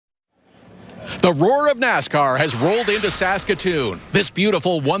The roar of NASCAR has rolled into Saskatoon. This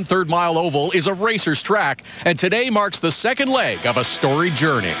beautiful one-third mile oval is a racer's track, and today marks the second leg of a storied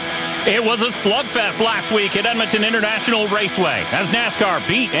journey. It was a slugfest last week at Edmonton International Raceway as NASCAR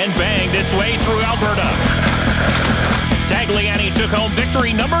beat and banged its way through Alberta. Tagliani took home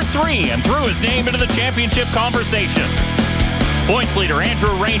victory number 3 and threw his name into the championship conversation. Points leader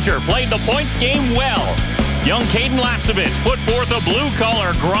Andrew Ranger played the points game well. Young Caden Lapsevich put forth a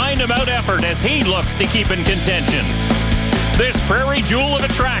blue-collar, grind-em-out effort as he looks to keep in contention. This Prairie jewel of a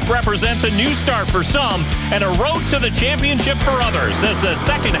track represents a new start for some and a road to the championship for others as the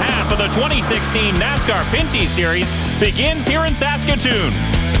second half of the 2016 Nascar Pinty Series begins here in Saskatoon.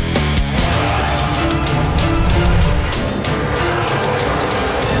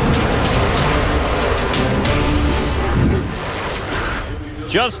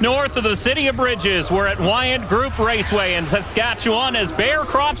 Just north of the city of Bridges, we're at Wyant Group Raceway in Saskatchewan as Bayer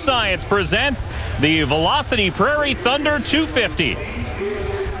Crop Science presents the Velocity Prairie Thunder 250.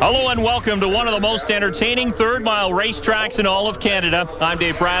 Hello and welcome to one of the most entertaining third-mile racetracks in all of Canada. I'm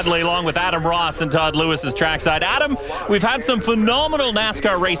Dave Bradley along with Adam Ross and Todd Lewis's trackside. Adam, we've had some phenomenal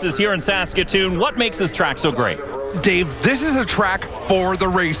NASCAR races here in Saskatoon. What makes this track so great? Dave, this is a track for the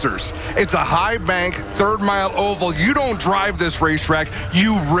racers. It's a high bank, third-mile oval. You don't drive this racetrack,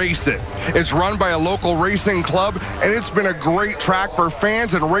 you race it. It's run by a local racing club, and it's been a great track for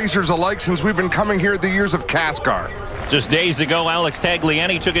fans and racers alike since we've been coming here the years of Cascar. Just days ago, Alex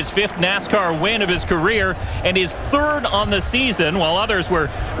Tagliani took his 5th NASCAR win of his career and his 3rd on the season, while others were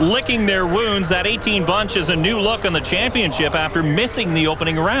licking their wounds. That 18 bunch is a new look on the championship after missing the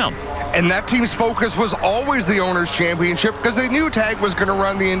opening round. And that team's focus was always the Owners' Championship because they knew Tag was going to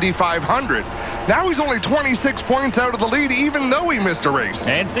run the Indy 500. Now he's only 26 points out of the lead, even though he missed a race.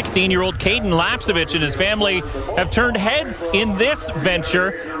 And 16-year-old Caden Lapsevich and his family have turned heads in this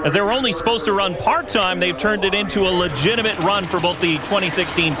venture. As they were only supposed to run part-time, they've turned it into a legitimate run for both the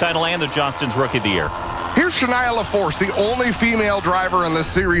 2016 title and the Justin's Rookie of the Year. Here's Shania LaForce, the only female driver in the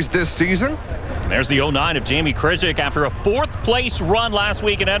series this season. There's the 09 of Jamie Krizik after a 4th-place run last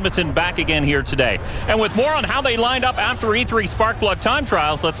week in Edmonton, back again here today. And with more on how they lined up after E3 Sparkplug time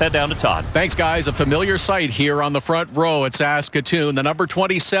trials, let's head down to Todd. Thanks, guys. A familiar sight here on the front row at Saskatoon. The number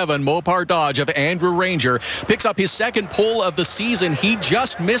 27 Mopar Dodge of Andrew Ranger picks up his 2nd pole of the season. He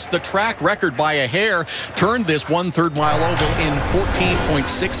just missed the track record by a hair, turned this one-third mile oval in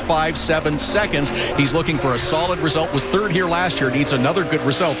 14.657 seconds. He's looking for a solid result. Was 3rd here last year. Needs another good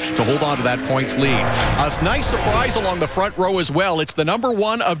result to hold on to that points lead. A nice surprise along the front row as well. It's the number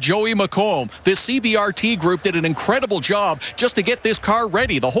 1 of Joey McComb. This CBRT group did an incredible job just to get this car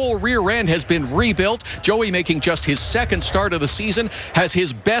ready. The whole rear end has been rebuilt. Joey, making just his 2nd start of the season, has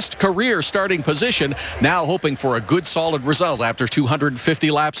his best career starting position. Now hoping for a good solid result after 250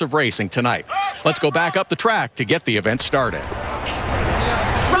 laps of racing tonight. Let's go back up the track to get the event started.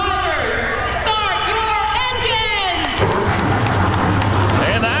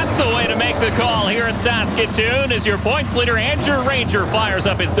 The call here in Saskatoon as your points leader Andrew Ranger fires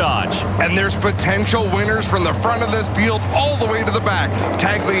up his Dodge. And there's potential winners from the front of this field all the way to the back.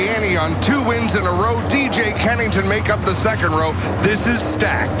 Tagliani on 2 wins in a row. DJ Kennington make up the 2nd row. This is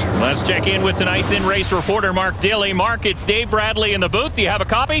stacked. Let's check in with tonight's in-race reporter Mark Dilley. Mark, it's Dave Bradley in the booth. Do you have a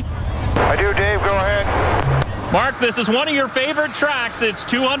copy? I do, Dave. Go ahead. Mark, this is one of your favorite tracks. It's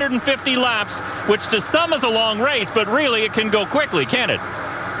 250 laps, which to some is a long race, but really it can go quickly, can't it?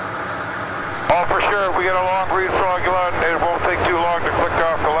 Oh, for sure. If we get a long green flag out, it won't take too long to click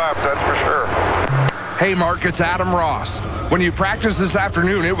off the laps, that's for sure. Hey, Mark, it's Adam Ross. When you practiced this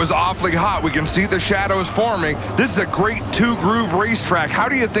afternoon, it was awfully hot. We can see the shadows forming. This is a great 2-groove racetrack. How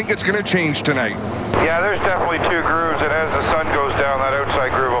do you think it's going to change tonight? Yeah, there's definitely 2 grooves, and as the sun goes down, that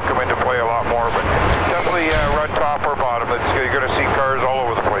outside groove will come into play a lot more, but definitely run top or bottom. You're going to see cars all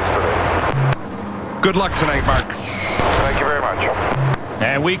over the place today. Good luck tonight, Mark. Thank you very much.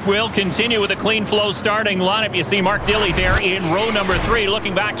 And we will continue with a clean flow starting lineup. You see Mark Dilley there in row number 3.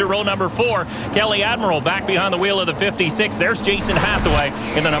 Looking back to row number 4, Kelly Admiral back behind the wheel of the 56. There's Jason Hathaway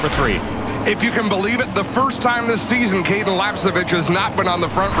in the number 3. If you can believe it, the first time this season Caden Lapsevich has not been on the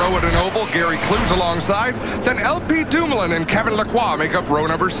front row at an oval. Gary Kluge alongside. Then LP Dumoulin and Kevin Lacroix make up row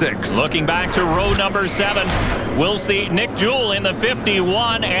number 6. Looking back to row number 7, we'll see Nick Jewell in the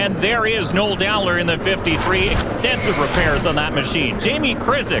 51, and there is Noel Dowler in the 53. Extensive repairs on that machine. Jamie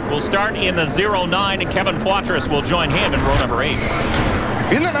Krizik will start in the 09, and Kevin Poitras will join him in row number 8.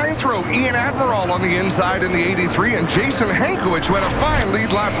 In the 9th row, Ian Admiral on the inside in the 83, and Jason Hankiewicz, who had a fine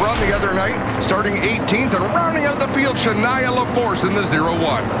lead lap run the other night, starting 18th, and rounding out the field, Shania LaForce in the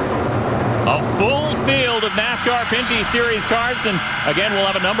 01. A full field of NASCAR Pinty Series cars, and again, we'll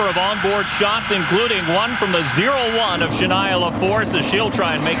have a number of onboard shots, including one from the 0-1 of Shania LaForce as she'll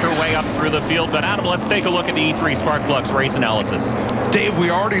try and make her way up through the field. But Adam, let's take a look at the E3 Sparkflux race analysis. Dave,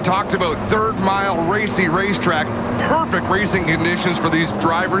 we already talked about third mile racy racetrack. Perfect racing conditions for these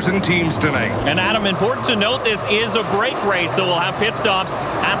drivers and teams tonight. And Adam, important to note, this is a brake race, so we'll have pit stops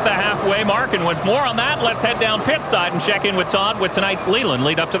at the halfway mark. And with more on that, let's head down pit side and check in with Todd with tonight's Leland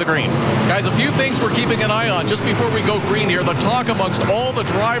lead up to the green. Guys, a few things we're keeping an eye on just before we go green here. The talk amongst all the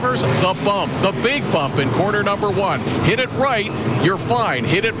drivers, the bump, the big bump in corner number 1. Hit it right, you're fine.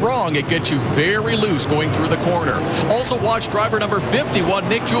 Hit it wrong, it gets you very loose going through the corner. Also watch driver number 51,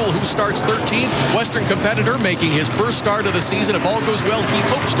 Nick Jewell, who starts 13th. Western competitor making his first start of the season. If all goes well, he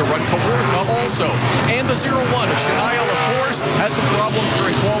hopes to run Kawartha also. And the 0-1 of Shania LaForce had some problems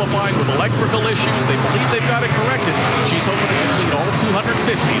during qualifying with electrical issues. They believe they've got it corrected. She's hoping to complete all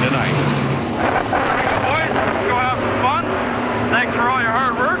 250 tonight. Boys, go have some fun. Thanks for all your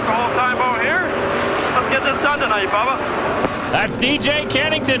hard work the whole time out here. Let's get this done tonight, Bubba. That's DJ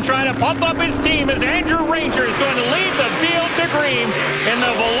Kennington trying to pump up his team as Andrew Ranger is going to lead the field to green in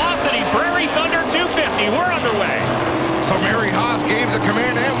the Velocity Prairie Thunder 250. We're underway. So Mary Haas gave the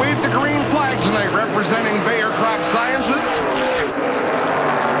command and waved the green flag tonight, representing Bayer Crop Sciences.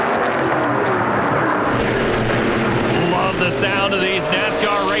 Love the sound of these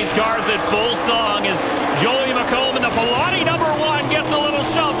NASCAR race cars at full song as Joey McComb in the Pilati number 1 gets a little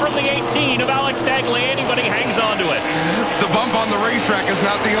shove from the 18 of Alex Tagliani, but he hangs on to it. The bump on the racetrack is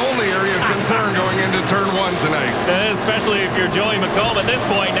not the only area of concern going into turn 1 tonight. Especially if you're Joey McComb at this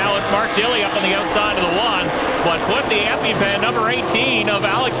point. Now it's Mark Dilley up on the outside of the 1, but put the EpiPen number 18 of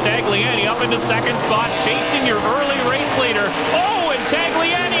Alex Tagliani up into second spot, chasing your early race leader. Oh, and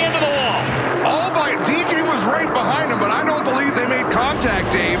Tagliani into the wall. All by DJ was right behind him, but I don't believe they made contact,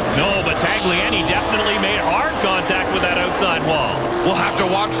 Dave. No, but Tagliani definitely made hard contact with that outside wall. We'll have to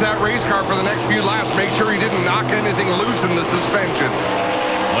watch that race car for the next few laps. Make sure he didn't knock anything loose in the suspension.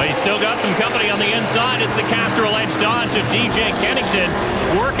 Well, he's still got some company on the inside. It's the Castrol Edge Dodge of DJ Kennington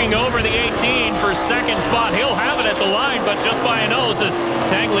working over the 18 for second spot. He'll have it at the line, but just by a nose as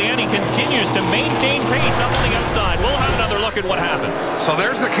Tagliani continues to maintain pace up on the outside. We'll have another look at what happened. So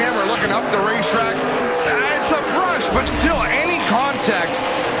there's the camera looking up the racetrack. It's a brush, but still any contact.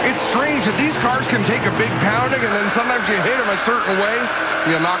 It's strange that these cars can take a big pounding and then sometimes you hit them a certain way,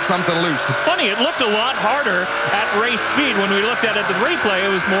 you knock something loose. It's funny, it looked a lot harder at race speed. When we looked at it, the replay, it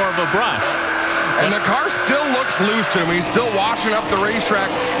was more of a brush. And the car still looks loose to me. He's still washing up the racetrack.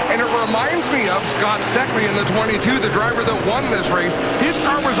 And it reminds me of Scott Steckley in the 22, the driver that won this race. His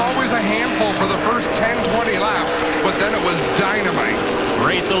car was always a handful for the first 10, 20 laps, but then it was dynamite.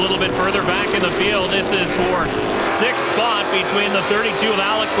 Race a little bit further back in the field. This is for sixth spot between the 32 of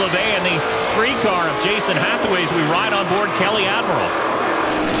Alex LeBay and the 3 car of Jason Hathaway as we ride on board Kelly Admiral.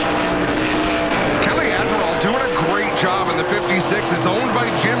 Kelly Admiral doing a great job in the 56. It's owned by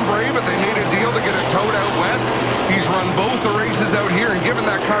Jim Bray, but they made a deal to get it towed out west. He's run both the races out here and given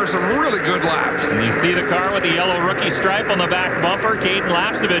that car some really good laps. And you see the car with the yellow rookie stripe on the back bumper. Caden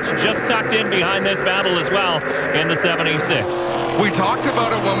Lapsevich just tucked in behind this battle as well in the 76. We talked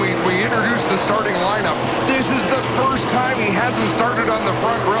about it when we introduced the starting lineup. This is the first time he hasn't started on the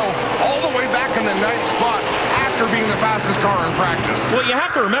front row all the way back in the 9th spot after being the fastest car in practice. Well, you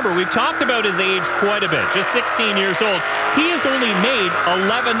have to remember, we've talked about his age quite a bit, just 16 years old. He has only made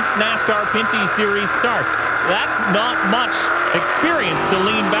 11 NASCAR Pinty Series starts. That's not much experience to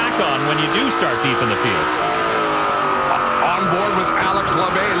lean back on when you do start deep in the field. On board with Alex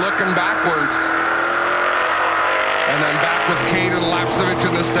LeBay looking backwards. And then back with Caden Lapsevich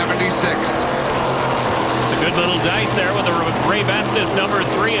in the 76. It's a good little dice there with the Ray Bestis number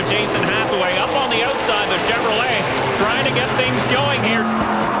 3 of Jason Hathaway up on the outside. The Chevrolet trying to get things going here.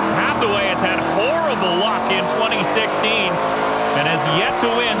 Hathaway has had horrible luck in 2016 and has yet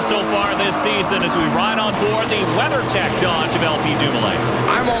to win so far this season as we ride on board the WeatherTech Dodge of LP Dumoulin.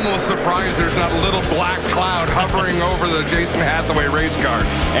 I'm almost surprised there's not a little black cloud hovering over the Jason Hathaway race car.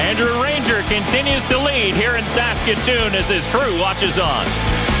 Andrew Ranger continues to lead here in Saskatoon as his crew watches on.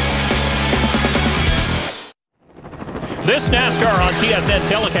 This NASCAR on TSN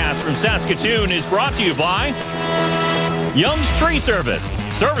telecast from Saskatoon is brought to you by Young's Tree Service,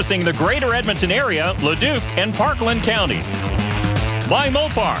 servicing the greater Edmonton area, Leduc, and Parkland counties. By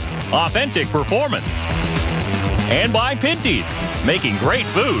Mopar, authentic performance. And by Pinty's, making great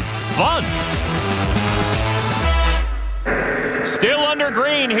food fun. Still under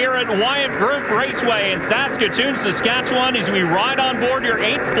green here at Wyant Group Raceway in Saskatoon, Saskatchewan, as we ride on board your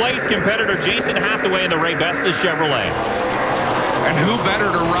 8th place competitor Jason Hathaway in the Ray Bestis Chevrolet. And who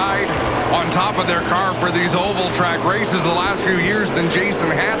better to ride on top of their car for these oval track races the last few years than Jason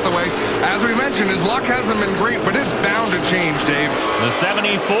Hathaway? As we mentioned, his luck hasn't been great, but it's bound to change, Dave. The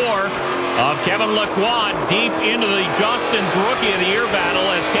 74 of Kevin Lacroix deep into the Justin's Rookie of the Year battle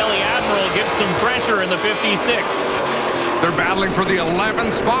as Kelly Admiral gives some pressure in the 56. They're battling for the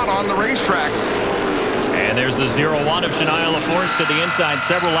 11th spot on the racetrack. And there's the 0-1 of Shania LaForce to the inside,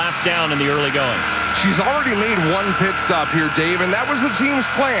 several laps down in the early going. She's already made one pit stop here, Dave, and that was the team's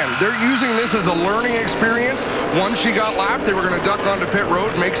plan. They're using this as a learning experience. Once she got lapped, they were going to duck onto pit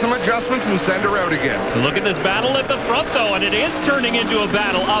road, make some adjustments, and send her out again. Look at this battle at the front, though, and it is turning into a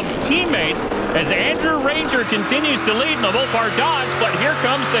battle of teammates as Andrew Ranger continues to lead in the Mopar Dodge, but here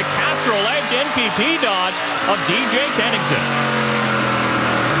comes the Castrol Edge NPP Dodge of DJ Kennington.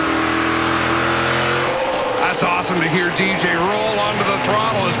 That's awesome to hear DJ roll onto the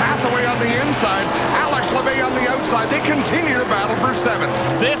throttle as Hathaway on the inside, Alex LeVay on the outside. They continue to battle for 7th.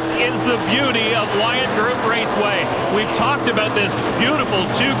 This is the beauty of Wyant Group Raceway. We've talked about this beautiful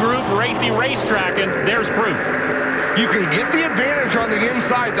two-group racy racetrack, and there's proof. You can get the advantage on the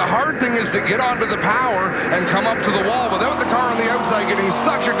inside. The hard thing is to get onto the power and come up to the wall without the car on the outside getting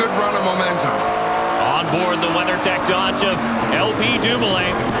such a good run of momentum. On board the WeatherTech Dodge of LP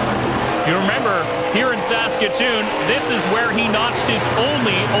Dumoulin. You remember, here in Saskatoon, this is where he notched his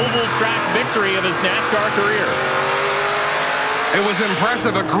only oval track victory of his NASCAR career. It was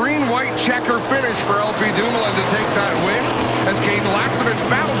impressive, a green-white checker finish for LP Dumoulin to take that win as Caden Lapsevich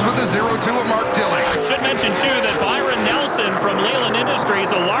battles with the 0-2 of Mark Dilley. Should mention, too, that Byron Nelson from Leyland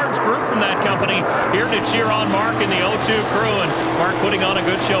Industries, a large group from that company, here to cheer on Mark and the O2 crew, and Mark putting on a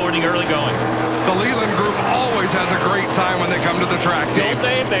good show in the early going. The Leyland Group always has a great time when they come to the track, Dave. Don't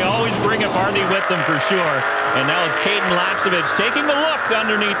they? They always bring a party with them for sure. And now it's Caden Lapsevich taking a look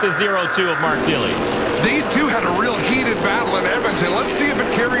underneath the 0-2 of Mark Dilley. These two had a real heated battle in Edmonton. Let's see if it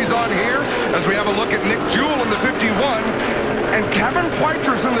carries on here as we have a look at Nick Jewell in the 51 and Kevin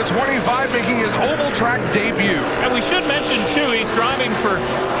Poitras in the 25 making his oval track debut. And we should mention, too, he's driving for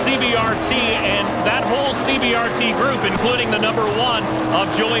CBRT, and that whole CBRT group, including the number 1 of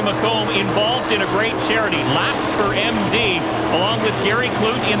Joey McComb, involved in a great charity, Laps for MD, along with Gary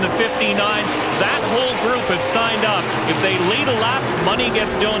Clute in the 59. That whole group have signed up. If they lead a lap, money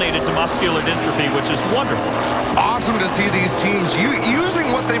gets donated to muscular dystrophy, which is wonderful. Awesome to see these teams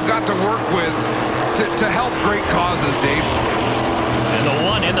using what they've got to work with to help great causes, Dave. And the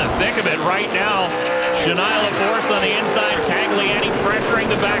one in the thick of it right now, Shania LaForce on the inside, Tagliani pressuring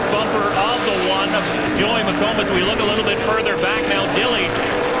the back bumper of the 1 of Joey McComb. As we look a little bit further back now, Dilley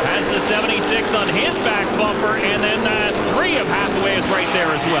has the 76 on his back bumper, and then 3 of Hathaway is right there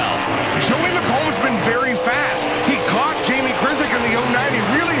as well. Joey McComb's been very fast. He caught Jamie Krizik in the 09. He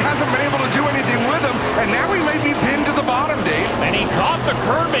really hasn't been able to do anything with him, and now he might be pinned to the bottom, Dave. And he caught the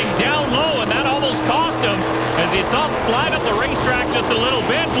curbing down low, and that almost cost him as he saw him slide up the racetrack just a little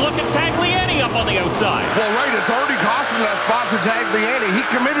bit. Look at Tagliani up on the outside. Well, right, it's already cost him that spot to Tagliani. He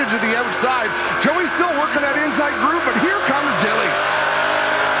committed to the outside. Joey's still working that inside groove, but here comes Dilley.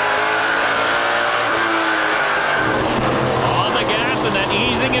 And then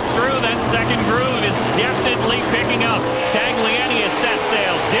easing it through that second groove is definitely picking up. Tagliani has set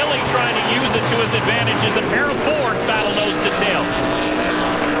sail. Dilley trying to use it to his advantage as a pair of Fords battle nose to tail.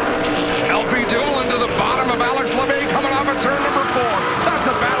 LP Dumoulin to the bottom of Alex LeVay coming off of turn number 4. That's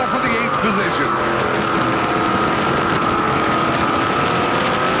a battle for the 8th position.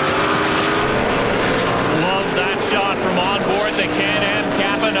 Love that shot from on board the Can-Am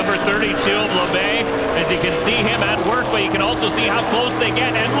Kappa number 32 of LeVay. As you can see him at work, but you can also see how close they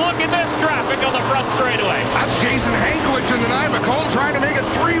get. And look at this traffic on the front straightaway. That's Jason Hankiewicz in the 9. McComb trying to make it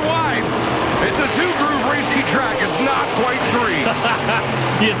 3 wide. It's a 2-groove racing track. It's not quite 3.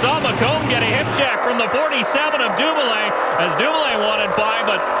 You saw McComb get a hip check from the 47 of Dumoulin as Dumoulin wanted by,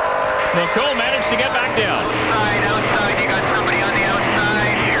 but McComb managed to get back down. Outside, you got somebody on the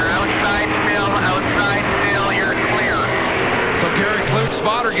outside. You're outside still, you're clear. So Gary Clute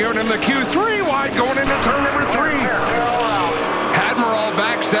spotter giving him the cue. 3 wide going into turn number 3. Admiral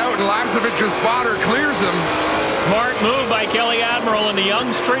backs out and Lapsevich's spotter clears him. Smart move by Kelly Admiral in the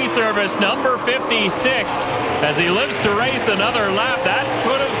Young's Tree Service, number 56. As he lives to race another lap, that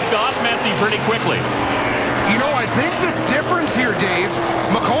could have got messy pretty quickly. You know, I think the difference here, Dave,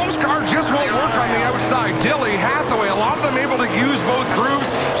 McComb's car just won't work on the outside. Dilley, Hathaway, a lot of them able to use both grooves.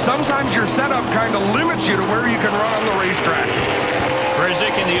 Sometimes your setup kind of limits you to where you can run on the racetrack.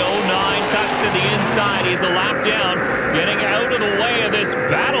 Krizik in the 09 tucks to the inside. He's a lap down, getting out of the way of this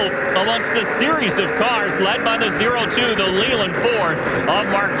battle amongst a series of cars led by the 02, the Leland Ford of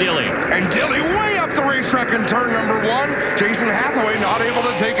Mark Dilley. And Dilley way up the racetrack in turn number 1. Jason Hathaway not able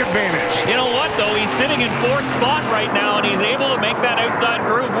to take advantage. You know what, though? He's sitting in 4th spot right now, and he's able to make that outside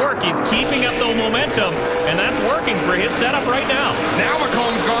groove work. He's keeping up the momentum, and that's working for his setup right now. Now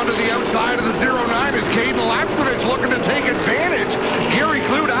McComb's gone to the outside of the 09 as Caden Lapsevich looking to take advantage. Gary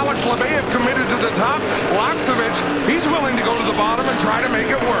Clute, Alex LeBay have committed to the top. Lapsevich, he's willing to go to the bottom and try to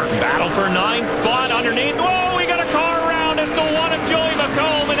make it work. Battle for 9th spot underneath. Whoa, we got a car around. It's the one of Joey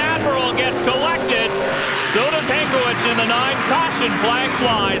McComb, and Admiral gets collected. So does Hankowicz in the 9. Caution flag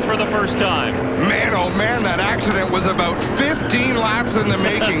flies for the first time. Man, oh man, that accident was about 15 laps in the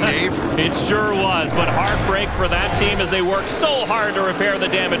making, Dave. It sure was, but heartbreak for that team as they worked so hard to repair the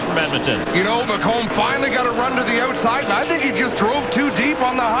damage from Edmonton. You know, McComb finally got a run to the outside, and I think he just drove too deep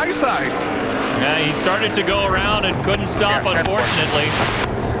on the high side. Yeah, he started to go around and couldn't stop, unfortunately.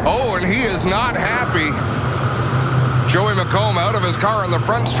 Oh, and he is not happy. Joey McComb out of his car on the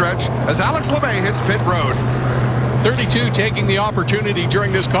front stretch as Alex LeBay hits pit road. 32 taking the opportunity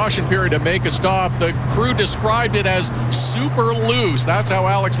during this caution period to make a stop. The crew described it as super loose. That's how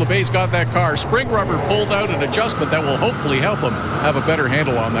Alex LeBay's got that car. Spring rubber pulled out, an adjustment that will hopefully help him have a better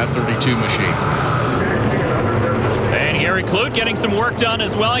handle on that 32 machine. And Gary Clute getting some work done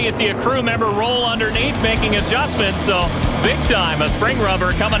as well. You see a crew member roll underneath, making adjustments. So big time, a spring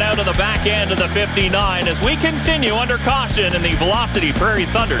rubber coming out of the back end of the 59 as we continue under caution in the Velocity Prairie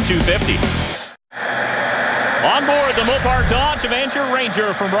Thunder 250. On board the Mopar Dodge Avenger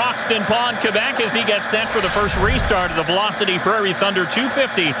Ranger from Roxton Pond, Quebec, as he gets set for the first restart of the Velocity Prairie Thunder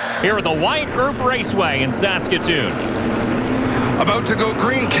 250 here at the Wyant Group Raceway in Saskatoon. About to go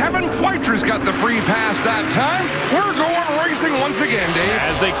green, Kevin Poitras's got the free pass that time. We're going racing once again, Dave.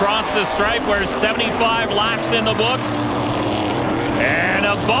 As they cross the stripe, where 75 laps in the books. And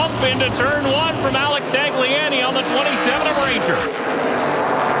a bump into turn 1 from Alex Tagliani on the 27 of Ranger.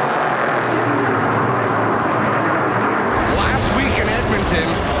 Last week in Edmonton,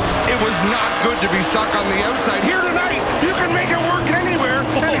 it was not good to be stuck on the outside. Here tonight, you can make it work anywhere,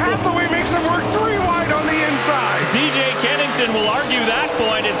 and Hathaway makes it work 3 wide on the inside. DJ Kennington will argue that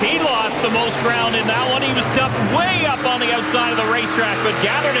point as he lost the most ground in that one. He was stuffed way up on the outside of the racetrack, but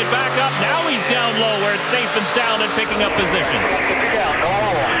gathered it back up. Now he's down low where it's safe and sound and picking up positions. Keep it down, no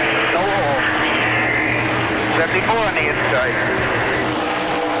hole, no hole. 74 on the inside.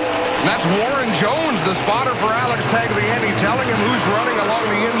 And that's Warren Jones, the spotter for Alex Tagliani, telling him who's running along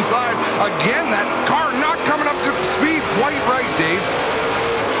the inside. Again, that car not coming up to speed quite right, Dave.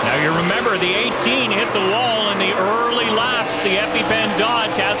 Now you remember the 18 hit the wall in the early laps. The EpiPen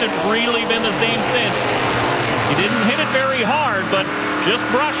Dodge hasn't really been the same since. He didn't hit it very hard, but just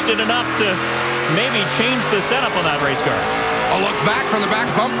brushed it enough to maybe change the setup on that race car. A look back from the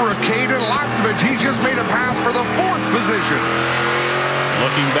back bumper of Caden Lapsevich. He's just made a pass for the 4th position.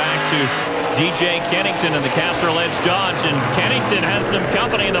 Looking back to DJ Kennington and the Castrol Edge Dodge, and Kennington has some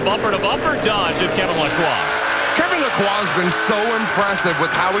company in the bumper-to-bumper Dodge of Kevin Lacroix. Kevin Lacroix has been so impressive with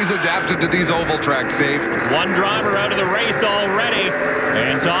how he's adapted to these oval tracks, Dave. One driver out of the race already,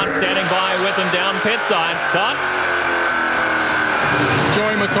 and Todd standing by with him down pit side. Todd?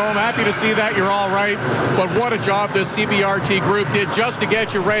 Joey McComb, happy to see that you're all right, but what a job this CBRT group did just to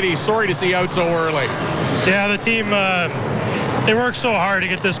get you ready. Sorry to see you out so early. Yeah, the team, they worked so hard to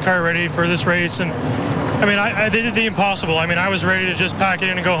get this car ready for this race, and I mean, they did the impossible. I mean, I was ready to just pack it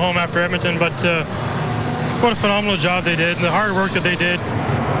in and go home after Edmonton, but what a phenomenal job they did, and the hard work that they did.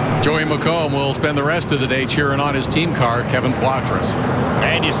 Joey McComb will spend the rest of the day cheering on his team car, Kevin Poitras.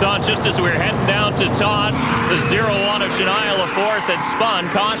 And you saw just as we were heading down to Todd, the 01 of Shania LaForce had spun.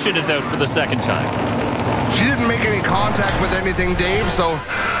 Caution is out for the 2nd time. She didn't make any contact with anything, Dave, so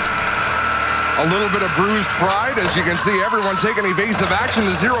a little bit of bruised pride. As you can see, everyone taking evasive action.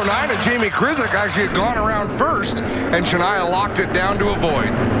 The 09 of Jamie Krizik actually had gone around first, and Shania locked it down to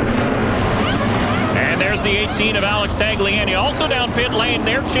avoid. And there's the 18 of Alex Tagliani, also down pit lane.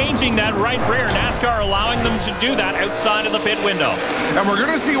 They're changing that right rear. NASCAR allowing them to do that outside of the pit window. And we're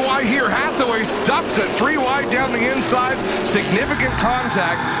going to see why here. Hathaway stuffs it 3 wide down the inside. Significant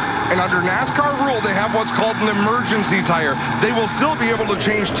contact. And under NASCAR rule, they have what's called an emergency tire. They will still be able to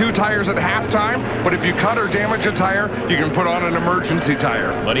change 2 tires at halftime, but if you cut or damage a tire, you can put on an emergency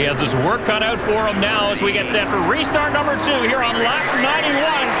tire. But he has his work cut out for him now as we get set for restart number 2 here on lap 91.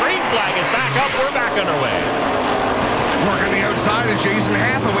 Green flag is back up. We're back underway. Working the outside is Jason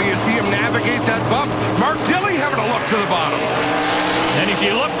Hathaway. You see him navigate that bump. Mark Dilley having a look to the bottom. And if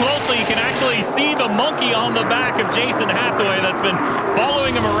you look closely, you can actually see the monkey on the back of Jason Hathaway that's been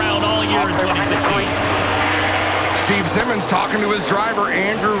following him around all year in 2016. Steve Simmons talking to his driver,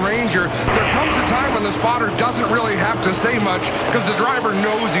 Andrew Ranger. There comes a time when the spotter doesn't really have to say much because the driver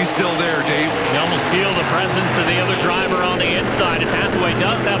knows he's still there, Dave. You almost feel the presence of the other driver on the inside as Hathaway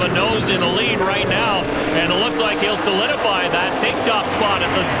does have a nose in the lead right now, and it looks like he'll solidify that take top spot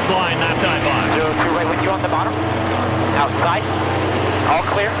at the line that time by. 02 right with you on the bottom. Outside. All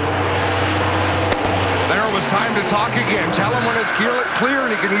clear. There it was time to talk again. Tell him when it's clear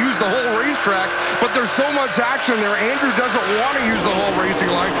and he can use the whole racetrack, but there's so much action there. Andrew doesn't want to use the whole racing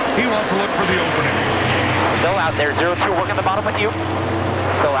line. He wants to look for the opening. Still out there. 02 working the bottom with you.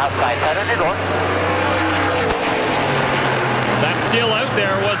 Still outside. Head on your door. That still out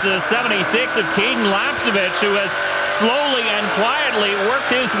there was the 76 of Caden Lapsevich, who has slowly and quietly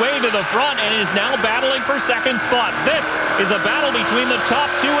worked his way to the front and is now battling for second spot. This is a battle between the top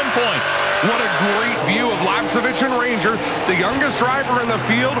two in points. What a great view of Lapsevich and Ranger, the youngest driver in the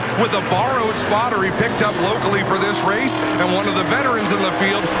field with a borrowed spotter he picked up locally for this race, and one of the veterans in the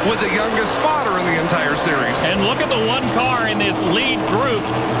field with the youngest spotter in the entire series. And look at the one car in this lead group.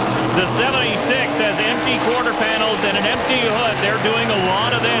 The 76 has empty quarter panels and an empty hood. They're doing a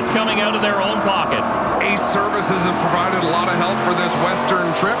lot of this coming out of their own pocket. Ace Services has provided a lot of help for this Western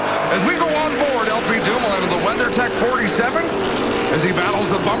trip. As we go on board, LP Dumoulin of the WeatherTech 47 as he battles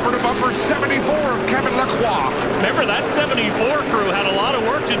the bumper-to-bumper 74 of Kevin Lacroix. Remember, that 74 crew had a lot of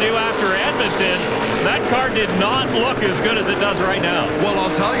work to do after Edmonton. That car did not look as good as it does right now. Well,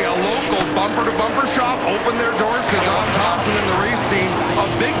 I'll tell you, a local bumper-to-bumper shop opened their doors to Don Thompson and the race team. A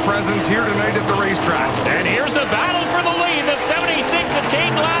big presence here tonight at the racetrack. And here's a battle for the lead. The 76 of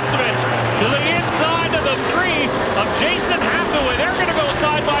Caden Lapsevich to the inside of the 3 of Jason Hathaway. They're going to go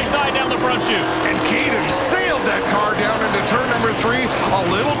side by side down the front chute. And Caden sailed that car down into turn number 3. A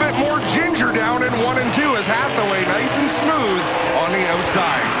little bit more ginger down in 1 and 2 as Hathaway nice and smooth on the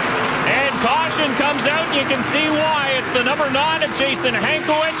outside. And caution comes out, and you can see why. It's the number 9 of Jason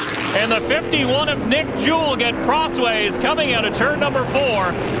Hankowicz and the 51 of Nick Jewell get crossways coming out of turn number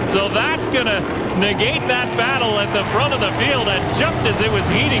 4. So that's going to negate that battle at the front of the field. And just as it was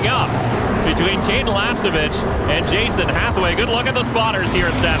heating up between Caden Lapsevich and Jason Hathaway. Good look at the spotters here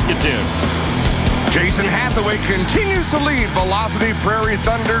at Saskatoon. Jason Hathaway continues to lead Velocity Prairie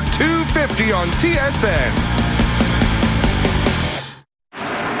Thunder 250 on TSN.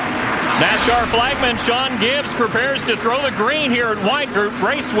 NASCAR flagman Sean Gibbs prepares to throw the green here at Wyant Group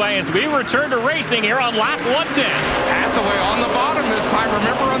Raceway as we return to racing here on lap 110. Hathaway on the bottom this time.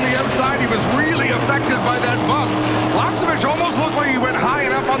 Remember, on the outside, he was really affected by that bump. Lapsevich almost looked like he went high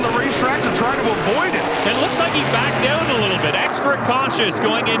enough on the racetrack to try to avoid it. It looks like he backed out a little bit, extra cautious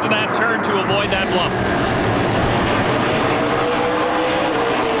going into that turn to avoid that bump.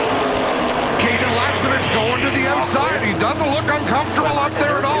 Caden Lapsevich going to the outside. He doesn't look uncomfortable up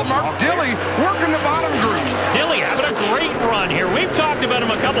there at all. Mark Dilley working the bottom group. Dilley having a great run here. We've talked about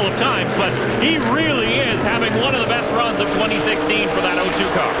him a couple of times, but he really is having one of the best runs of 2016 for that 02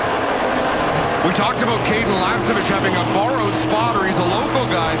 car. We talked about Caden Lapsevich having a borrowed spotter. He's a local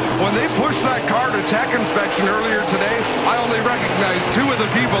guy. When they pushed that car to tech inspection earlier today, I only recognized 2 of the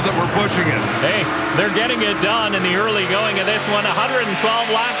people that were pushing it. Hey, they're getting it done in the early going of this one. 112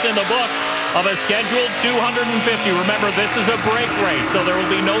 laps in the books of a scheduled 250. Remember, this is a break race, so there will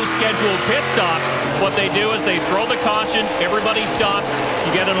be no scheduled pit stops. What they do is they throw the caution, everybody stops,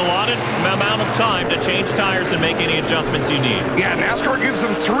 you get an allotted amount of time to change tires and make any adjustments you need. Yeah, NASCAR gives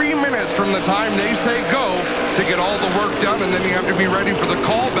them 3 minutes from the time they say go to get all the work done, and then you have to be ready for the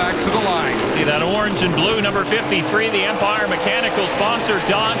call back to the line. See that orange and blue, number 53, the Empire Mechanical sponsor,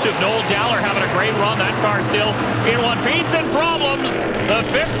 Dodge of Noel Dowler, having a great run. That car still in one piece and problems. The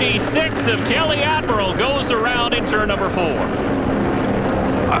 56 of Kelly Admiral goes around in turn number 4.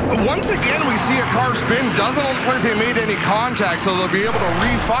 Once again, we see a car spin. Doesn't look like they made any contact, so they'll be able to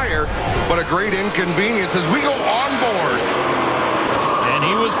refire, but a great inconvenience as we go on board. And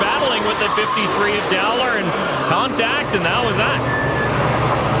he was battling with the 53 of Dowler and contact, and that was that.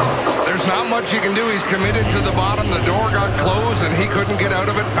 There's not much you can do. He's committed to the bottom. The door got closed, and he couldn't get out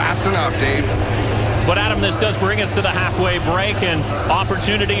of it fast enough, Dave. But, Adam, this does bring us to the halfway break and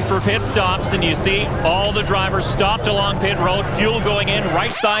opportunity for pit stops. And you see all the drivers stopped along pit road, fuel going in, right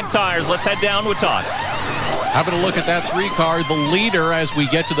side tires. Let's head down with Todd. Having a look at that 3 car, the leader as we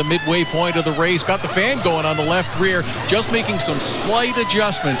get to the midway point of the race. Got the fan going on the left rear, just making some slight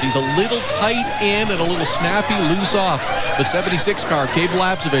adjustments. He's a little tight in and a little snappy loose off. The 76 car, Caden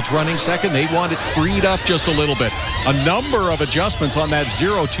Lapsevich running second. They want it freed up just a little bit. A number of adjustments on that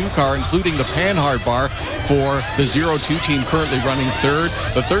 02 car, including the Panhard bar for the 02 team currently running third.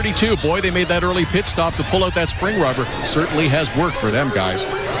 The 32, boy, they made that early pit stop to pull out that spring rubber. Certainly has worked for them, guys.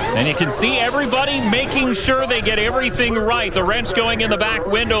 And you can see everybody making sure they get everything right. The wrench going in the back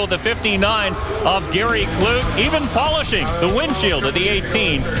window of the 59 of Gary Klug, even polishing the windshield of the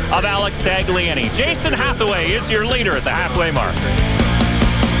 18 of Alex Tagliani. Jason Hathaway is your leader at the halfway mark.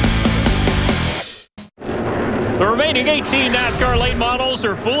 The remaining 18 NASCAR late models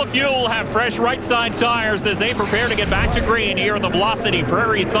are full of fuel, have fresh right side tires as they prepare to get back to green here in the Velocity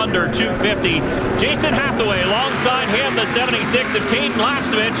Prairie Thunder 250. Jason Hathaway alongside him, the 76 of Caden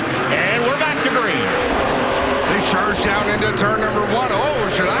Lapsevich, and we're back to green. They charge down into turn number 1. Oh,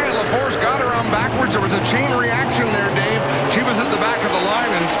 Shania LaForce got her on backwards. There was a chain reaction there, Dave. She was at the back of the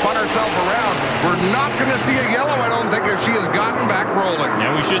line and spun herself around. We're not going to see a yellow, I don't think, if she has gotten back rolling.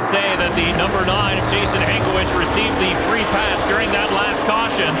 Now we should say that the number 9 of Jason Hankiewicz received the free pass during that last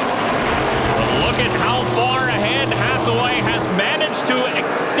caution. But look at how far ahead Hathaway has managed to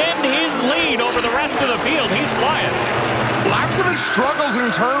extend his lead over the rest of the field. He's flying. Lapsevich struggles in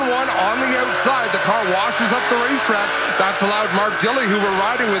turn 1 on the outside. The car washes up the racetrack. That's allowed Mark Dilley, who we're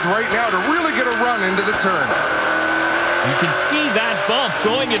riding with right now, to really get a run into the turn. You can see that bump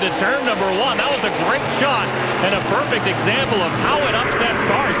going into turn number 1. That was a great shot and a perfect example of how it upsets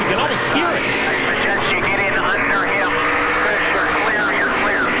cars. You can almost hear it. I suggest you get in under him. Chris, you're clear, you're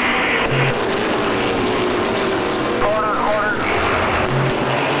clear. Corner.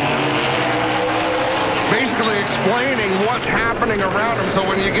 Basically explaining what's happening around them, so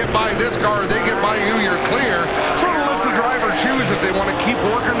when you get by this car, they get by you, you're clear. Sort of lets the driver choose if they want to keep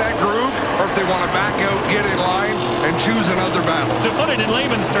working that groove or if they want to back out, get in line, and choose another battle. To put it in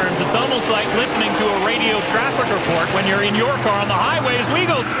layman's terms, it's almost like listening to a radio traffic report when you're in your car on the highways. We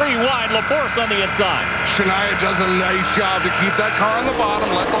go 3 wide, LaForce on the inside. Shania does a nice job to keep that car on the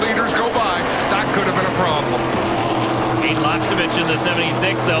bottom, let the leaders go by. That could have been a problem. Caden Lapsevich in the 76,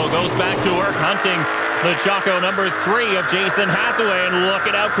 though, goes back to work hunting the Choco number 3 of Jason Hathaway, and look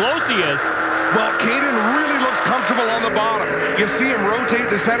at how close he is. Well, Caden really looks comfortable on the bottom. You see him rotate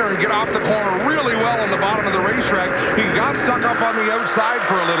the center and get off the corner really well on the bottom of the racetrack. He got stuck up on the outside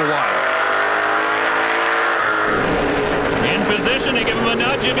for a little while. In position to give him a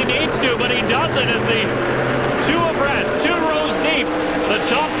nudge if he needs to, but he doesn't as he's 2 abreast, 2 rows deep. The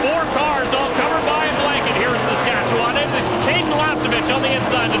top 4 cars all covered by a blanket here in Saskatchewan. And it's Caden Lapsevich on the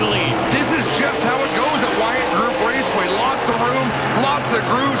inside of the lead. This is just how it goes at Wyant Group Raceway. Lots of room, lots of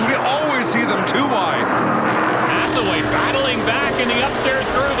grooves. We always see them 2 wide. Hathaway battling back in the upstairs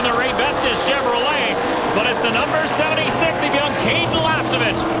groove in the Ray Bestis Chevrolet. But it's the number 76 of young Caden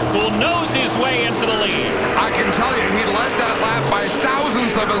Lapsevich who will nose his way into the lead. I can tell you, he led that lap by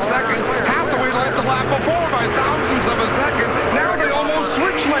thousandths of a second. Hathaway led the lap before by thousandths of a second. Now they almost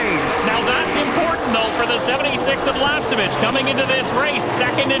switch lanes. Now that's important, though, for the 76 of Lapsevich coming into this race,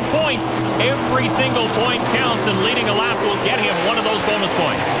 second in points. Every single point counts, and leading a lap will get him one of those bonus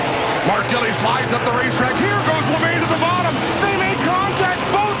points. Mark Dilley slides up the racetrack. Here goes LeMay to the bottom. They make contact.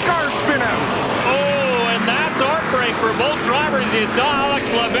 Both cars spin out. Heartbreak for both drivers. You saw Alex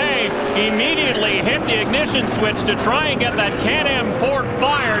LeMay immediately hit the ignition switch to try and get that Can-Am Ford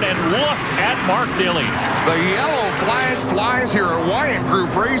fired, and look at Mark Dilley. The yellow flag flies here at Wyant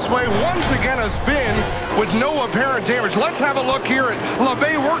Group Raceway. Once again a spin with no apparent damage. Let's have a look here at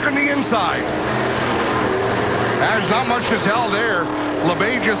LeMay working the inside. There's not much to tell there.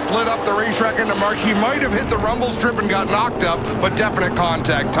 LeMay just slid up the racetrack into Mark. He might have hit the rumble strip and got knocked up, but definite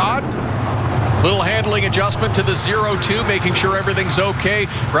contact. Todd? Little handling adjustment to the 0-2, making sure everything's okay.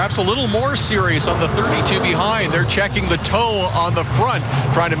 Perhaps a little more serious on the 32 behind. They're checking the toe on the front,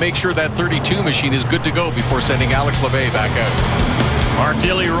 trying to make sure that 32 machine is good to go before sending Alex LeMay back out. Mark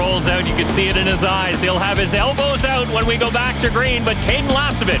Dilley rolls out. You can see it in his eyes. He'll have his elbows out when we go back to green, but Caden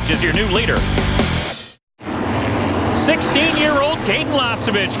Lapsevich is your new leader. 16-year-old Caden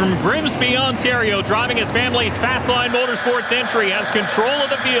Lapsevich from Grimsby, Ontario, driving his family's Fastline Motorsports entry, has control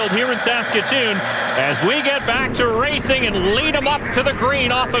of the field here in Saskatoon as we get back to racing and lead him up to the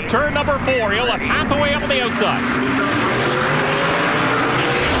green off of turn number 4. He'll have Hathaway up on the outside.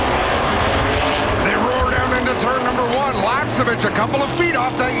 They roar down into turn number 1. Lapsevich a couple of feet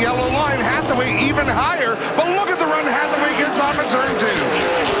off that yellow line. Hathaway even higher, but look at the run Hathaway gets off at turn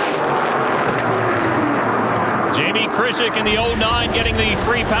 2. Jamie Krishik in the 09 getting the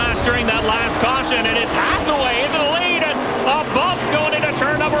free pass during that last caution, and it's Hathaway into the lead, and a bump going into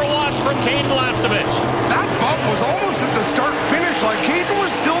turn number 1 from Caden Lapsevich. That bump was almost at the start-finish line. Caden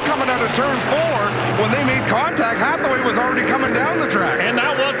was still coming out of turn 4 when they made contact. Hathaway was already coming down the track. And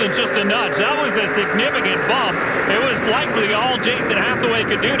that wasn't just a nudge. That was a significant bump. It was likely all Jason Hathaway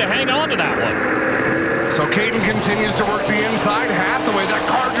could do to hang on to that one. So Caden continues to work the inside. Hathaway, that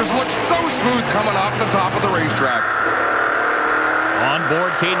car just looks so smooth coming off the top of the racetrack. On board,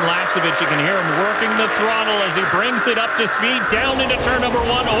 Caden Lapsevich, you can hear him working the throttle as he brings it up to speed, down into turn number 1,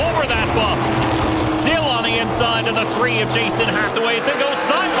 over that bump. Still on the inside of the 3 of Jason Hathaway as they go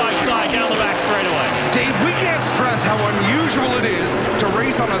side by side down the back straightaway. Dave, we can't stress how unusual it is to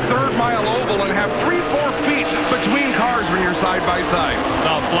race on a third-mile oval and have 3-4 feet between cars when you're side by side.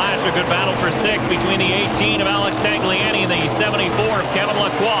 Saw a flash, a good battle for 6 between the 18 of Alex Tagliani and the 74 of Kevin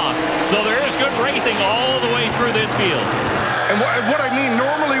Lacroix. So there is good racing all the way through this field. And what I mean,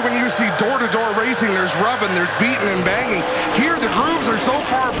 normally when you see door-to-door racing, there's rubbing, there's beating and banging. Here, the grooves are so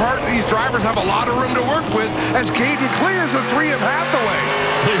far apart, these drivers have a lot of room to work with as Caden clears the 3 of Hathaway.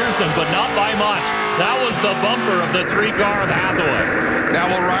 Clears them, but not by much. That was the bumper of the 3-car of Hathaway.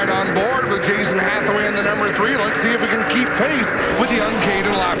 Now we'll ride on board with Jason Hathaway in the number 3. Let's see if we can keep pace with the young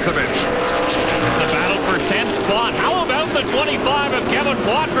Caden Lapsevich. It's a battle for 10th spot. How about the 25 of Kevin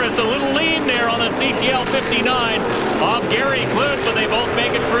Poitras? A little lean there on the CTL 59 of Gary Clute, but they both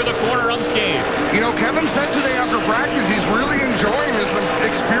make it through the corner unscathed. You know, Kevin said today after practice he's really enjoying this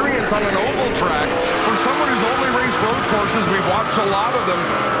experience on an oval track. For someone who's only raced road courses, we've watched a lot of them.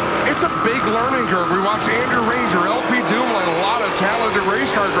 It's a big learning curve. We watched Andrew Ranger, LP Dumoulin, a lot of talented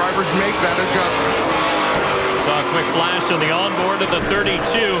race car drivers make that adjustment. Saw a quick flash on the onboard of the 32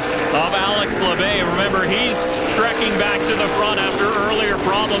 of Alex LeBay. Remember, he's trekking back to the front after earlier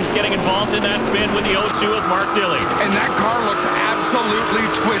problems getting involved in that spin with the 02 of Mark Dilley. And that car looks absolutely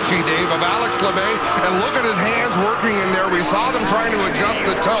twitchy, Dave, of Alex LeBay. And look at his hands working in there. We saw them trying to adjust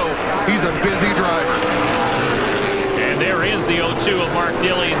the toe. He's a busy driver. And there is the 02 of Mark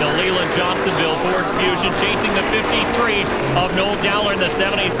Dilley in the Leland Johnsonville Ford Fusion, chasing the 53 of Noel Dowler and the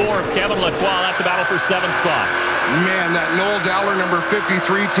 74 of Kevin Lacroix. That's a battle for 7th spot. Man, that Noel Dowler number 53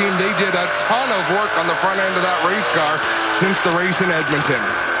 team, they did a ton of work on the front end of that race car since the race in Edmonton.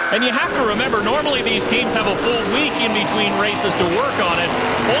 And you have to remember, normally these teams have a full week in between races to work on it.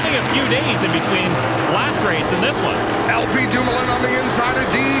 Only a few days in between last race and this one. LP Dumoulin on the inside of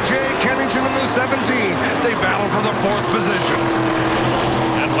DJ Kennington in the 17. They battle for the 4th position.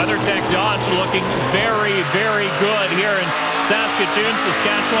 And WeatherTech Dodge looking very, very good here in Saskatoon,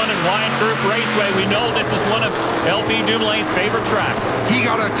 Saskatchewan, and Wyant Group Raceway. We know this is one of LP Dumoulin's favorite tracks. He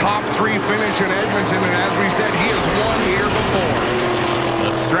got a top 3 finish in Edmonton, and as we said, he has won here before.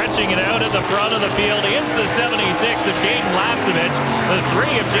 But stretching it out at the front of the field is the 76 of Caden Lapsevich. The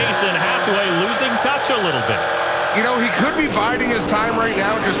 3 of Jason Hathaway losing touch a little bit. You know, he could be biding his time right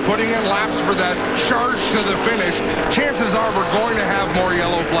now, just putting in laps for that charge to the finish. Chances are we're going to have more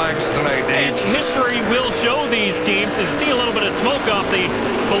yellow flags tonight, Dave. And history will show these teams. As you see a little bit of smoke off the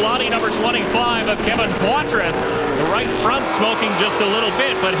Pilati number 25 of Kevin Poitras. The right front smoking just a little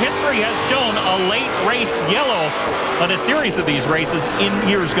bit, but history has shown a late race yellow on a series of these races in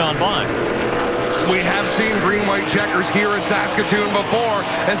years gone by. We have seen green-white checkers here at Saskatoon before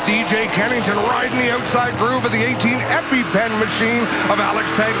as DJ Kennington riding the outside groove of the 18 EpiPen machine of Alex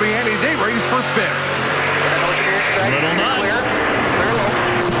Tagliani. They race for 5th. Little nudge.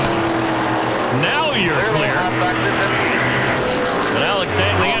 Now you're clear. And Alex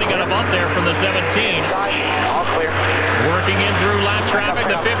Tagliani got a bump there from the 17. Working in through lap traffic,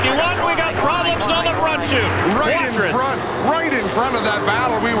 the 51. We got problems on the front chute. Right in front of that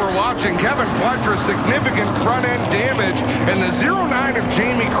battle we were watching. Kevin Poitras, significant front-end damage. And the 09 of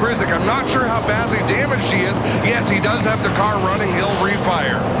Jamie Krizik, I'm not sure how badly damaged he is. Yes, he does have the car running. He'll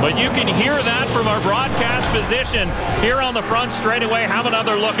refire. But you can hear that from our broadcast position here on the front straightaway. Have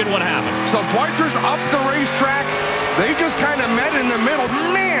another look at what happened. So Poitras up the racetrack. They just kind of met in the middle.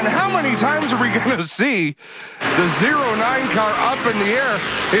 Man, how many times are we going to see the 09 car up in the air?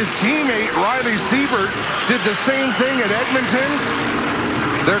 His teammate, Riley Siebert, did the same thing at Edmonton.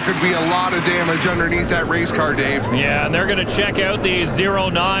 There could be a lot of damage underneath that race car, Dave. Yeah, and they're going to check out the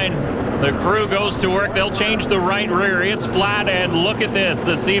 09. The crew goes to work. They'll change the right rear. It's flat, and look at this.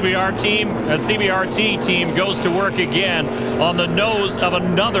 The CBRT team goes to work again on the nose of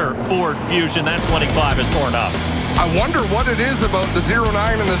another Ford Fusion. That 25 is torn up. I wonder what it is about the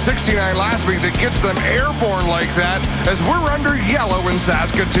 09 and the 69 last week that gets them airborne like that as we're under yellow in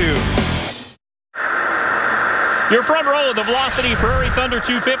Saskatoon. Your front row of the Velocity Prairie Thunder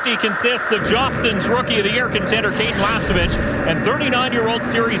 250 consists of Jostens Rookie of the Year contender Caden Lapsevich and 39-year-old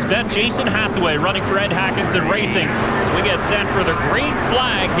series vet Jason Hathaway running for Ed Hackinson Racing as we get set for the green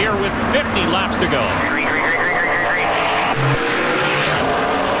flag here with 50 laps to go.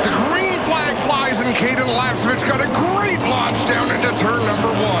 The green flag flies and Caden Lapsevich got a great launch down into turn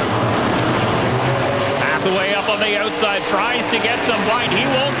number 1. Hathaway up on the outside, tries to get some bite. He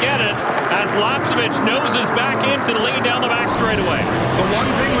won't get it as Lapsevich noses back into the lead down the back straightaway. The one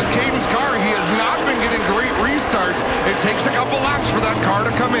thing with Caden's car, he has not been getting great restarts. It takes a couple laps for that car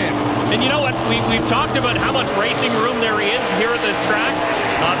to come in. And you know what? We've talked about how much racing room there is here at this track.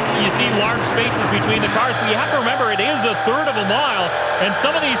 You see large spaces between the cars, but you have to remember it is a third of a mile, and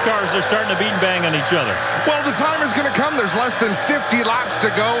some of these cars are starting to beat and bang on each other. Well, the time is going to come. There's less than 50 laps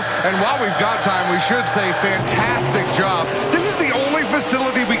to go, and while we've got time, we should say fantastic job. This is the only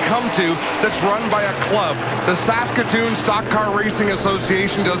facility we come to that's run by a club. The Saskatoon Stock Car Racing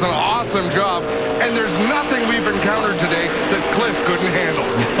Association does an awesome job, and there's nothing we've encountered today that Cliff couldn't handle.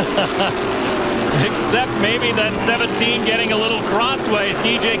 Except maybe that 17 getting a little crossways.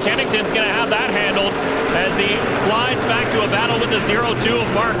 DJ Kennington's going to have that handled as he slides back to a battle with the 0-2 of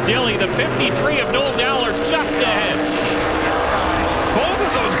Mark Dilley. The 53 of Noel Dowler just ahead. Both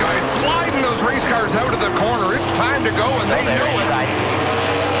of those guys sliding those race cars out of the corner. It's time to go, and they know it.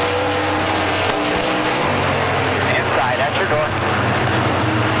 Inside, that's your door.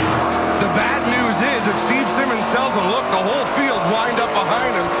 The bad news is if Steve Simmons tells him, look, the whole field's lined up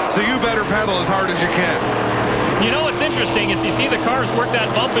behind him, so you better pedal as hard as you can. You know what's interesting is you see the cars work that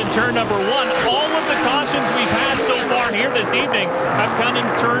bump in turn number 1. All of the cautions we've had so far here this evening have come in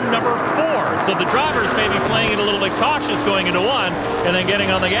turn number 4. So the drivers may be playing it a little bit cautious going into 1 and then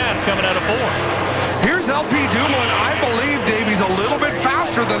getting on the gas coming out of 4. Here's LP Dumoulin. I believe Davey's a little bit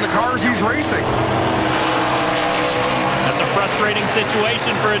faster than the cars he's racing. That's a frustrating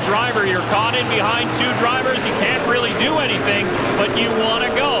situation for a driver. You're caught in behind 2 drivers. You can't really do anything, but you want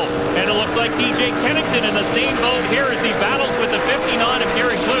to go. And it looks like DJ Kennington in the same boat here as he battles with the 59 of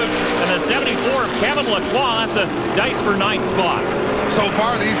Gary Clute and the 74 of Kevin Lacroix. That's a dice for 9th spot. So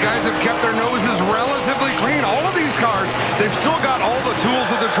far, these guys have kept their noses relatively clean. All of these cars, they've still got all the tools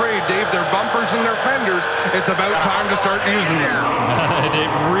of the trade, Dave. Their bumpers and their fenders. It's about time to start using them.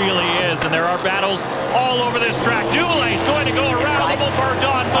 It really is, and there are battles all over this track. Dumoulin going to go around the Mopar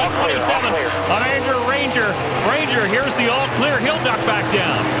Dodge on 27 of Andrew Ranger. Ranger, here's the all clear. He'll duck back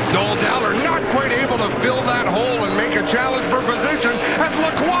down. Noel Dowler not quite able to fill that hole and make a challenge for position as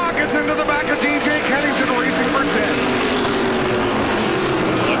Lacroix gets into the back of DJ Kennington racing for 10th.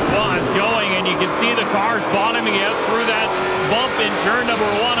 Lacroix is going, and you can see the cars bottoming out through that bump in turn number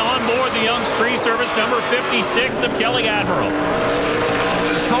 1 on board the Young's Tree Service number 56 of Kelly Admiral.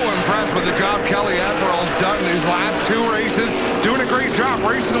 So impressed with the job Kelly Admiral's done these last 2 races. Doing a great job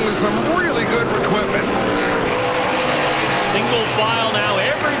racing with some really good equipment. Single file now,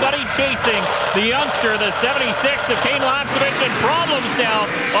 everybody chasing the youngster, the 76 of Kane Lapsevich, and problems now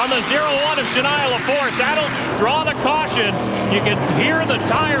on the 01 of Shania LaForce. That'll draw the caution. You can hear the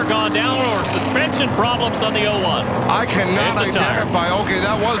tire gone down or suspension problems on the 01. I cannot identify. Okay,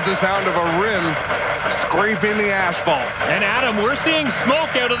 that was the sound of a rim scraping the asphalt. And Adam, we're seeing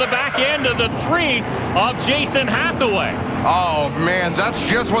smoke out of the back end of the 3 of Jason Hathaway. Oh man, that's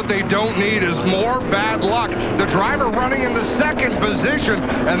just what they don't need is more bad luck. The driver running in the 2nd position,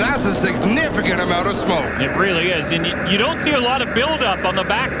 and that's a significant amount of smoke. It really is, and you don't see a lot of buildup on the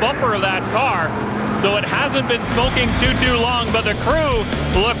back bumper of that car, so it hasn't been smoking too long, but the crew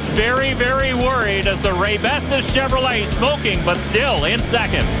looks very, very worried as the Ray Bestis Chevrolet smoking, but still in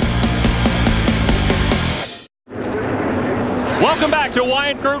 2nd. Welcome back to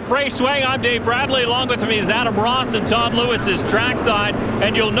Wyant Group Raceway. I'm Dave Bradley. Along with me is Adam Ross and Todd Lewis's trackside.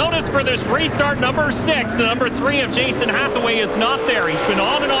 And you'll notice for this restart number 6, the number 3 of Jason Hathaway is not there. He's been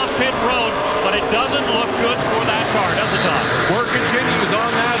on and off pit road, but it doesn't look good for that car, does it, Todd? Work continues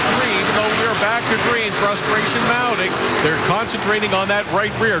on that 3, even though we're back to green. Frustration mounting. They're concentrating on that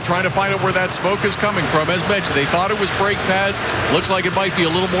right rear, trying to find out where that smoke is coming from. As mentioned, they thought it was brake pads. Looks like it might be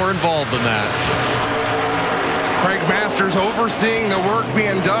a little more involved than that. Craig Masters overseeing the work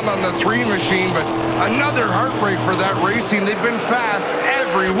being done on the 3 machine, but another heartbreak for that race team. They've been fast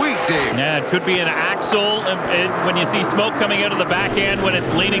every week, Dave. Yeah, it could be an axle. When you see smoke coming out of the back end, when it's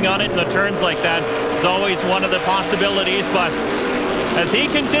leaning on it in the turns like that, it's always one of the possibilities. But as he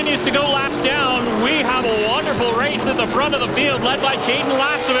continues to go laps down, we have a wonderful race at the front of the field led by Caden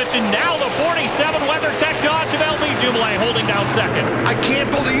Lapsevich, and now the 47 WeatherTech Dodge of LP Dumoulin holding down 2nd. I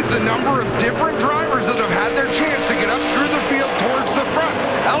can't believe the number of different drivers that have had their chance to get up through the field towards the front.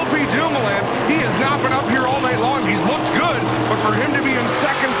 LP Dumoulin, he has not been up here all night long. He's looked good, but for him to be in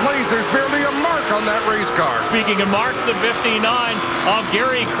 2nd place, there's barely a mark on that race car. Speaking of marks, the 59 of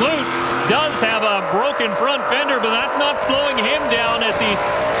Gary Clute does have a broken front fender, but that's not slowing him down as he's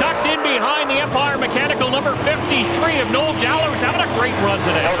tucked in behind the Empire Mechanical number 53 of Noel Dowler, who's having a great run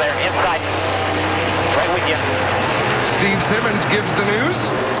today. Oh, there, inside. Right with you. Steve Simmons gives the news.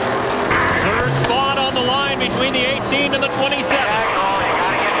 3rd spot on the line. line between the 18 and the 27.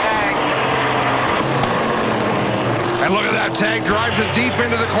 And look at that tag, drives it deep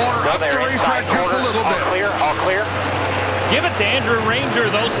into the corner, up the racetrack just a little bit. All clear. Give it to Andrew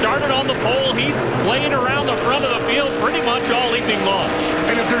Ranger, though. Started on the pole. He's playing around the front of the field pretty much all evening long.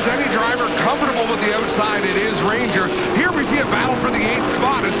 And if there's any driver comfortable with the outside, it is Ranger. Here we see a battle for the 8th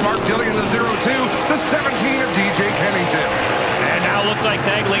spot as Mark Dillion, the 02, the 17 of DJ Kennington. And now looks like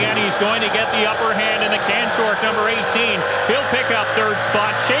Tagliani's going to get the upper hand in the Canchork, number 18. He'll pick up 3rd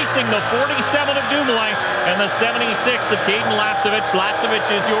spot, chasing the 47 of Dumoulin and the 76 of Caden Lapcevich. Lapcevich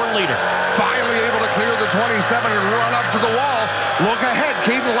is your leader. Finally able to clear the 27 and run up to the wall. Look ahead,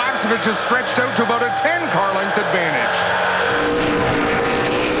 Caden Lapcevich is stretched out to about a 10-car length advantage.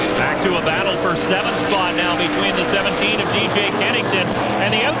 Back to a battle for 7th spot now between the 17 of DJ Kennington and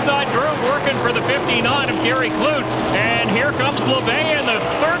the outside group working for the 59 of Gary Clute. And here comes LeBay in the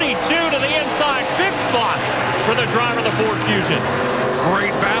 32 to the inside, 5th spot for the driver of the Ford Fusion.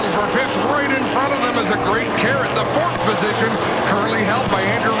 Great battle for 5th. Right in front of them is a great carrot. The 4th position currently held by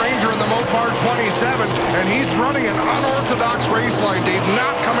Andrew Ranger in the Mopar 27, and he's running an unorthodox race line, Dave,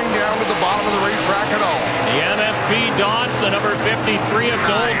 not coming down to the bottom of the racetrack at all. The MFP Dodge, the number 53 of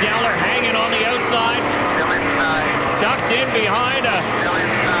Noel Dowler, hanging on the outside. Tucked in behind a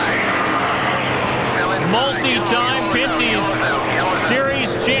multi-time Pinty's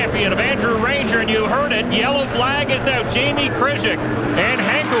Series champion of Andrew Ranger, and you heard it, yellow flag is out. Jamie Krzyk and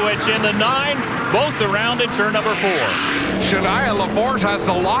Hankowicz in the 9, both around at turn number 4. Shania LaForce has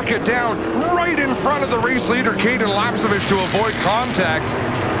to lock it down right in front of the race leader, Caden Lapcevich, to avoid contact.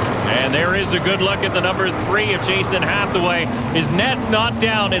 And there is a good look at the number 3 of Jason Hathaway. His net's not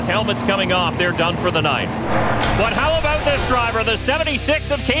down, his helmet's coming off. They're done for the night. But how about this driver, the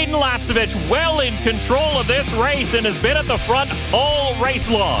 76 of Caden Lapcevich, well in control of this race and has been at the front all race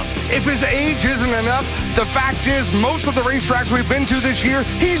long. If his age isn't enough, the fact is most of the racetracks we've been to this year,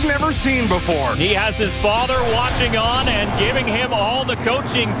 he's never seen before. He has his father watching on and giving him all the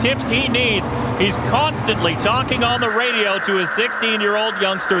coaching tips he needs. He's constantly talking on the radio to his 16-year-old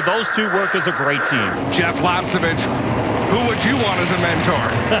youngster. Those two work as a great team. Jeff Lapcevich, who would you want as a mentor?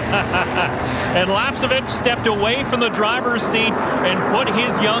 And Lapcevich stepped away from the driver's seat and put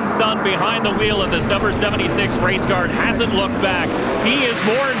his young son behind the wheel of this number 76 race car and hasn't looked back. He is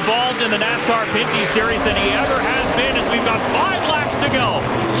more involved in the Nascar Pinty Series than he ever has been, as we've got 5 laps to go.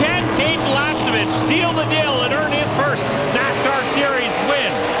 Can Caden Lapcevich seal the deal and earn his first NASCAR Series win?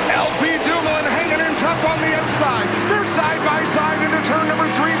 LP Dumoulin hanging in tough on the outside. They're side by side into turn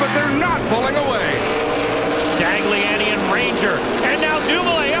number 3, but they're not pulling away. Tagliani and Ranger. And now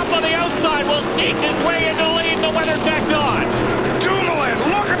Dumoulin up on the outside will sneak his way into the lead in the WeatherTech Dodge. Dumoulin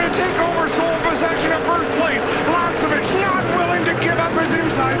looking to take over sole possession of first place. Lapcevich not willing to give up his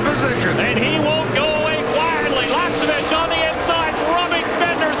inside position. And he won't go away quietly. Lapcevich on the inside, rubbing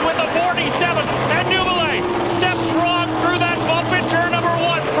fenders with the 47. And Dumoulin steps wrong through that bump in turn number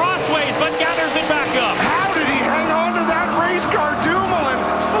 1. Crossways, but gathers it back up. How did he hang on to that race car? Dumoulin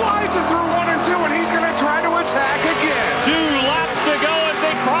slides it through 1 and 2, and he's going to try to attack again. 2 laps to go as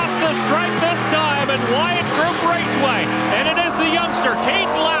they cross the stripe this time at Wyant Group Raceway. And it is the youngster,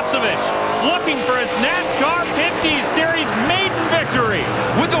 Caden Lapcevich, looking for his NASCAR Pinty Series maiden victory.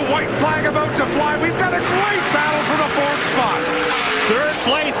 With the white flag about to fly, we've got a great battle for the 4th spot. 3rd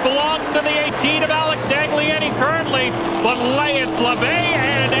place belongs to the 18 of Alex Tagliani currently, but it's LeBay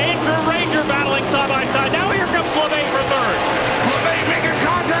and Andrew Ranger battling side by side. Now here comes LeBay for 3rd. LeBay making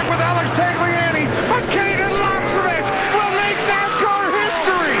contact with Alex Tagliani, but Caden Lapcevich will make NASCAR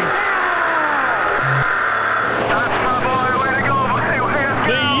history. That's my boy. Way to go, boy.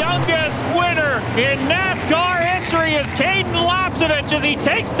 The youngest winner in NASCAR history is Caden Lapcevich as he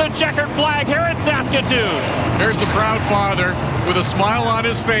takes the checkered flag here at Saskatoon. There's the proud father with a smile on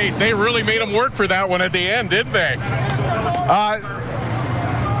his face. They really made him work for that one at the end, didn't they?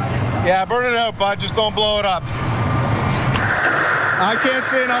 Yeah, burn it out, bud. Just don't blow it up. I can't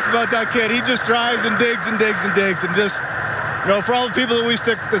say enough about that kid. He just drives and digs and digs and digs. And just, you know, for all the people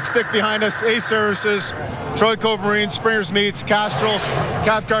that stick behind us, Ace Services, Troy Cove Marine, Springers Meats, Castrol,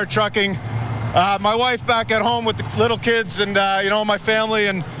 Cap Car Trucking, my wife back at home with the little kids, and, you know, my family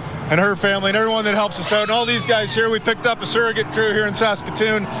and her family and everyone that helps us out. And all these guys here, we picked up a surrogate crew here in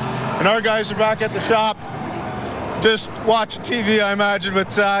Saskatoon, and our guys are back at the shop. Just watching TV, I imagine,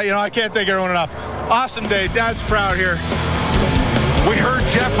 but, you know, I can't thank everyone enough. Awesome day. Dad's proud here. We heard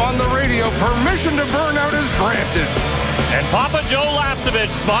Jeff on the radio. Permission to burn out is granted. And Papa Joe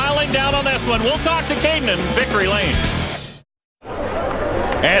Lapcevich smiling down on this one. We'll talk to Caden in victory lane.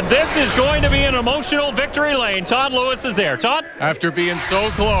 And this is going to be an emotional victory lane. Todd Lewis is there. Todd? After being so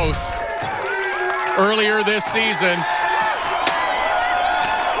close, earlier this season.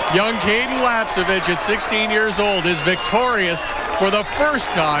 Young Caden Lapsevich at 16 years old is victorious for the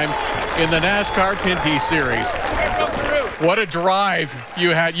first time in the NASCAR Pinty Series. What a drive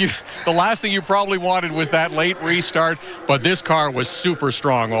you had. The last thing you probably wanted was that late restart, but this car was super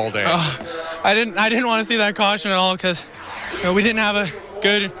strong all day. I didn't want to see that caution at all because we didn't have a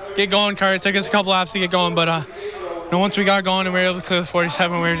good get going car. It took us a couple laps to get going, but once we got going and we were able to clear the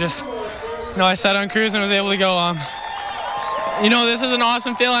 47, we were just, I sat on cruise and was able to go. This is an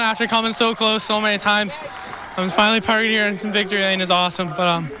awesome feeling after coming so close so many times. I'm finally parked here in some victory lane is awesome,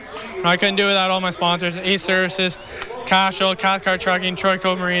 but I couldn't do it without all my sponsors: Ace Services, Cashel, Cathcart Trucking, Troy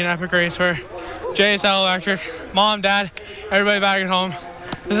Cove Marine, Epic Raceway, JSL Electric, Mom, Dad, everybody back at home.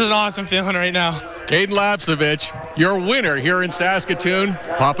 This is an awesome feeling right now. Caden Lapsevich, your winner here in Saskatoon.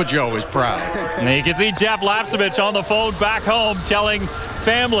 Papa Joe is proud. And you can see Jeff Lapsevich on the phone back home telling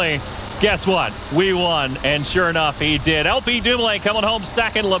family, guess what? We won. And sure enough, he did. LP Dumoulin coming home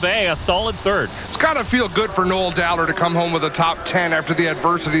second. LeBay a solid third. It's got to feel good for Noel Dowler to come home with a top 10 after the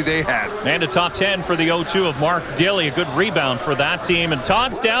adversity they had. And a top 10 for the 0-2 of Mark Dilly. A good rebound for that team. And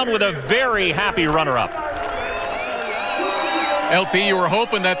Todd's down with a very happy runner-up. LP, you were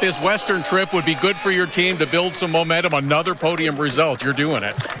hoping that this Western trip would be good for your team to build some momentum. Another podium result. You're doing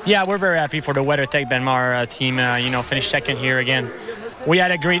it. Yeah, we're very happy for the WeatherTech Benmar team. Finished second here again. We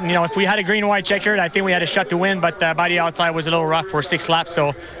had a green, if we had a green and white checkered, I think we had a shot to win, but by the outside was a little rough for 6 laps.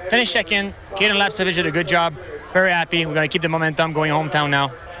 So finished second. Caden Lapsevich did a good job. Very happy. We're going to keep the momentum going hometown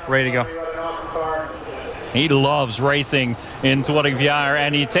now. Ready to go. He loves racing in Trois-Rivières,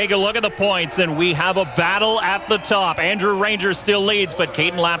 and you take a look at the points, and we have a battle at the top. Andrew Ranger still leads, but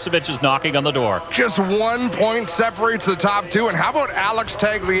Caden Lapsevich is knocking on the door. Just 1 point separates the top two, and how about Alex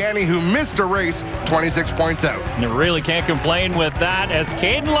Tagliani, who missed a race, 26 points out. You really can't complain with that, as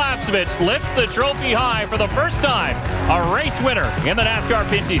Caden Lapsevich lifts the trophy high for the first time, a race winner in the NASCAR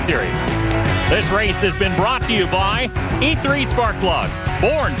Pinty Series. This race has been brought to you by E3 Spark Plugs,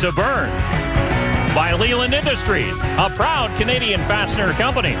 born to burn. By Leland Industries, a proud Canadian fastener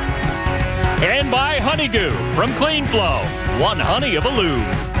company. And by Honeygoo from Clean Flow, one honey of a lube.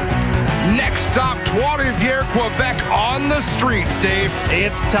 Next stop, Trois-Rivières, Quebec on the streets, Dave.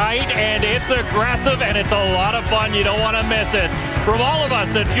 It's tight and it's aggressive and it's a lot of fun. You don't want to miss it. From all of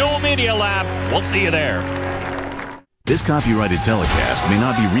us at Fuel Media Lab, we'll see you there. This copyrighted telecast may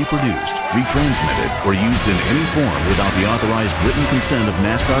not be reproduced, retransmitted, or used in any form without the authorized written consent of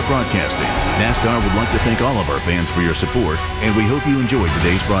NASCAR Broadcasting. NASCAR would like to thank all of our fans for your support, and we hope you enjoyed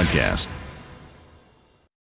today's broadcast.